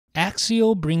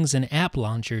Axial brings an app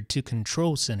launcher to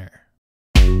Control Center.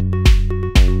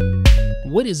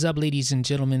 What is up, ladies and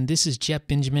gentlemen? This is Jeff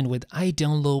Benjamin with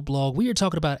iDownload Blog. We are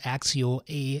talking about Axial,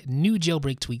 a new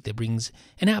jailbreak tweak that brings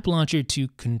an app launcher to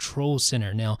Control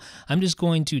Center. Now, I'm just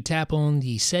going to tap on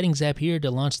the Settings app here to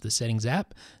launch the Settings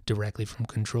app directly from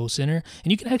Control Center.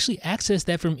 And you can actually access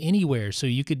that from anywhere. So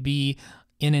you could be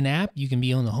in an app, you can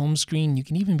be on the home screen, you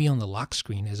can even be on the lock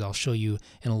screen, as I'll show you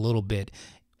in a little bit.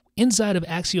 Inside of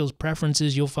Axial's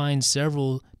preferences, you'll find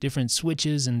several different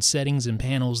switches and settings and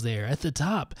panels there. At the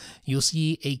top, you'll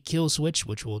see a kill switch,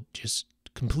 which will just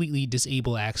completely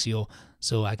disable Axial.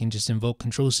 So I can just invoke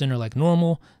Control Center like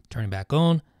normal, turn it back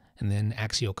on, and then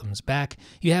Axial comes back.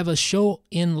 You have a show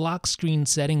in lock screen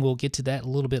setting. We'll get to that a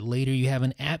little bit later. You have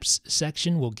an apps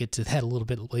section. We'll get to that a little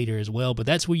bit later as well, but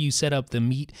that's where you set up the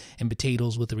meat and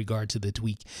potatoes with regard to the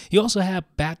tweak. You also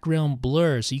have background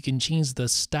blur, so you can change the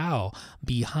style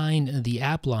behind the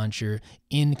app launcher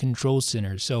in Control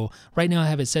Center. So right now I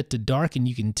have it set to dark, and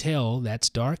you can tell that's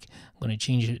dark. I'm going to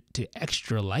change it to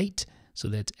extra light. So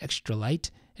that's extra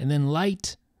light, and then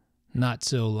light, not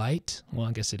so light. Well,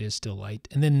 I guess it is still light.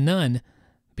 And then none,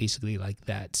 basically like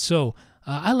that. So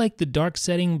I like the dark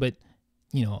setting, but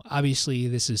you know, obviously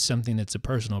this is something that's a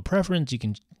personal preference. You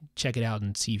can check it out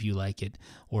and see if you like it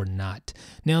or not.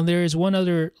 Now there is one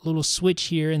other little switch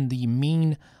here in the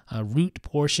main root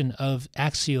portion of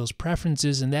Axial's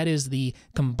preferences, and that is the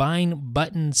combine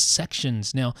button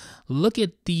sections. Now look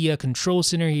at the Control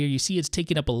Center here. You see it's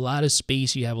taking up a lot of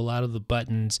space. You have a lot of the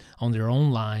buttons on their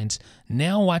own lines.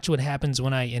 Now watch what happens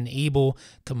when I enable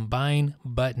combine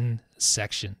button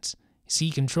sections.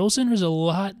 See, Control Center is a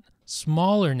lot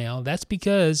smaller now. That's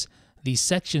because these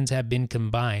sections have been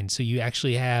combined. So you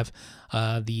actually have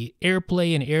the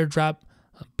AirPlay and AirDrop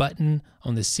button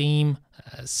on the same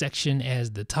section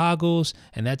as the toggles,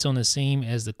 and that's on the same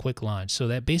as the quick launch. So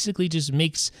that basically just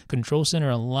makes Control Center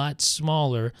a lot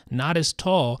smaller, not as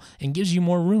tall, and gives you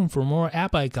more room for more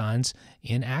app icons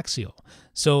in Axial.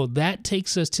 So that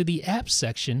takes us to the app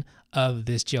section of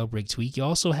this jailbreak tweak. You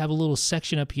also have a little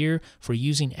section up here for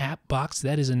using App Box.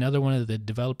 That is another one of the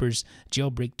developers'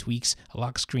 jailbreak tweaks, a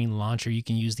lock screen launcher. You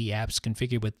can use the apps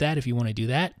configured with that if you want to do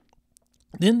that.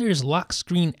 Then there's lock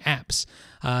screen apps.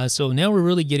 So now we're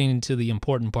really getting into the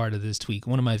important part of this tweak,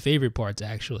 one of my favorite parts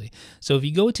actually. So if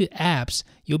you go to apps,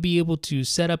 you'll be able to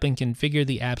set up and configure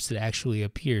the apps that actually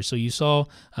appear. So you saw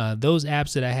those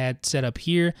apps that I had set up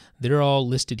here, they're all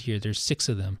listed here. There's 6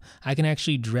 of them. I can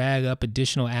actually drag up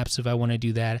additional apps if I want to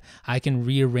do that. I can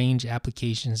rearrange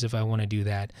applications if I want to do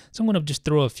that. So I'm going to just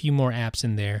throw a few more apps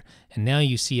in there. And now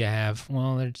you see I have,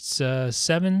 well, there's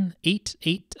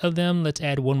 8 of them. Let's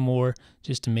add one more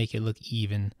just to make it look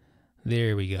even.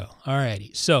 There we go.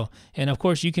 Alrighty. So, and of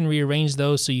course you can rearrange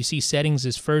those. So you see settings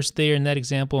is first there in that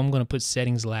example. I'm going to put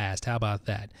settings last. How about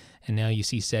that? And now you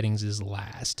see settings is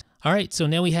last. All right. So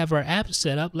now we have our app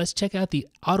set up. Let's check out the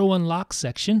auto unlock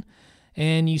section.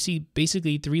 And you see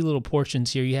basically 3 little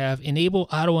portions here. You have enable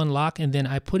auto unlock, and then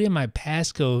I put in my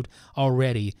passcode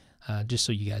already. Just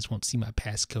so you guys won't see my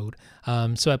passcode.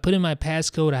 So I put in my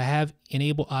passcode. I have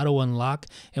enable auto unlock,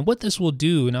 and what this will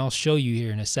do, and I'll show you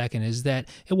here in a second, is that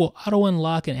it will auto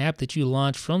unlock an app that you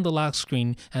launch from the lock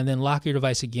screen and then lock your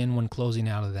device again when closing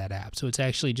out of that app. So it's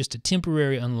actually just a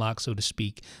temporary unlock, so to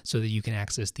speak, so that you can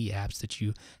access the apps that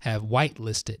you have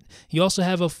whitelisted. You also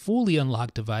have a fully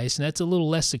unlocked device, and that's a little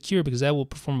less secure because that will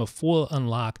perform a full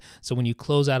unlock. So when you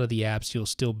close out of the apps, you'll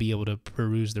still be able to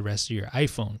peruse the rest of your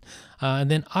iPhone.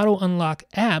 And then auto unlock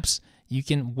apps, you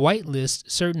can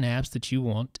whitelist certain apps that you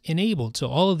want enabled. So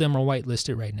all of them are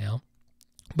whitelisted right now.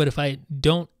 But if I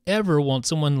don't ever want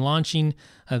someone launching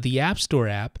the App Store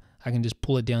app, I can just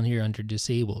pull it down here under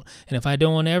disabled. And if I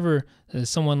don't want ever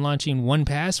someone launching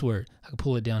 1Password, I can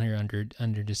pull it down here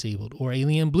under disabled, or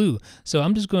Alien Blue. So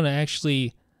I'm just going to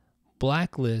actually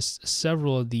blacklist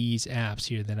several of these apps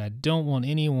here that I don't want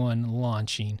anyone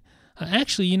launching.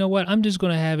 Actually, you know what? I'm just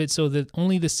going to have it so that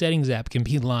only the settings app can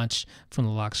be launched from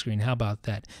the lock screen. How about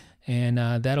that? And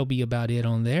that'll be about it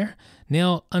on there.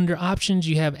 Now, under options,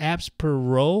 you have apps per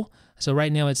row. So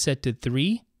right now it's set to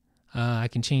 3. I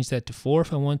can change that to 4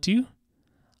 if I want to,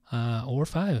 or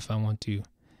 5 if I want to.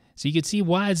 So you can see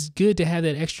why it's good to have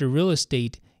that extra real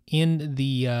estate in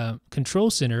the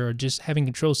Control Center, or just having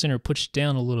Control Center pushed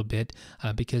down a little bit,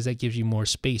 because that gives you more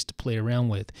space to play around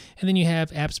with. And then you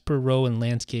have apps per row and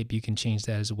landscape. You can change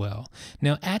that as well.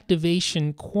 Now,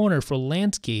 activation corner for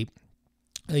landscape,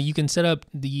 you can set up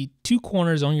the 2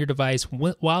 corners on your device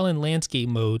while in landscape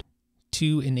mode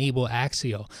to enable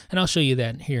Axial. And I'll show you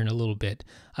that here in a little bit.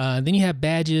 Then you have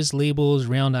badges, labels,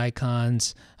 round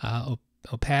icons,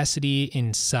 opacity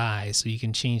and size. So you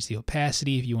can change the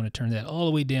opacity if you want to turn that all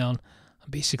the way down. I'm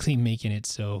basically making it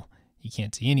so you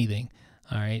can't see anything.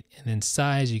 All right. And then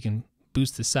size, you can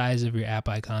boost the size of your app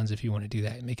icons if you want to do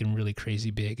that. Make them really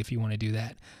crazy big if you want to do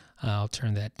that. I'll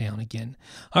turn that down again.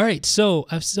 All right, so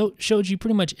I've showed you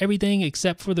pretty much everything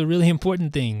except for the really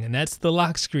important thing, and that's the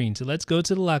lock screen. So let's go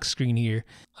to the lock screen here.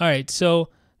 All right, so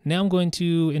now I'm going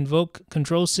to invoke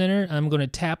Control Center. I'm going to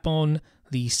tap on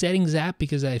the Settings app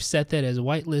because I've set that as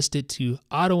whitelisted to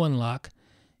auto unlock,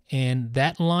 and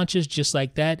that launches just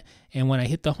like that. And when I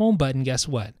hit the home button, guess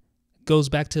what? Goes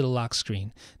back to the lock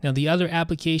screen. Now the other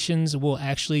applications will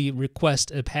actually request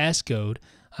a passcode,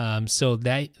 so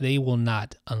that they will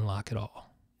not unlock at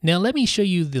all. Now let me show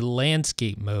you the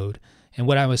landscape mode and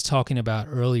what I was talking about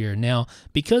earlier. Now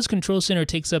because Control Center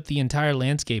takes up the entire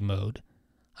landscape mode,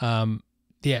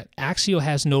 Axial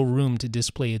has no room to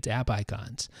display its app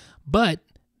icons, but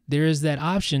there is that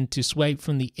option to swipe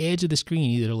from the edge of the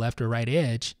screen, either the left or right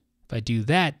edge. If I do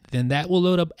that, then that will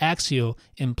load up Axial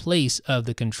in place of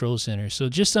the Control Center. So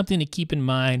just something to keep in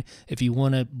mind if you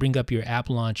want to bring up your app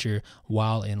launcher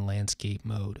while in landscape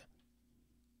mode.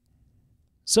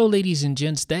 So ladies and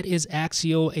gents, that is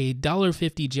Axial, a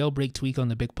 $1.50 jailbreak tweak on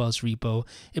the Big Pulse repo.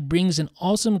 It brings an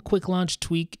awesome quick launch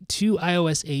tweak to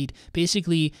iOS 8,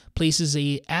 basically places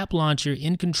a app launcher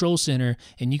in Control Center,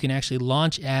 and you can actually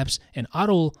launch apps and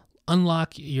auto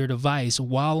unlock your device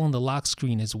while on the lock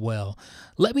screen as well.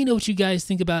 Let me know what you guys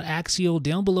think about Axial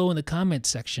down below in the comments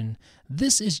section.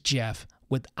 This is Jeff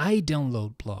with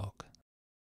iDownload Blog.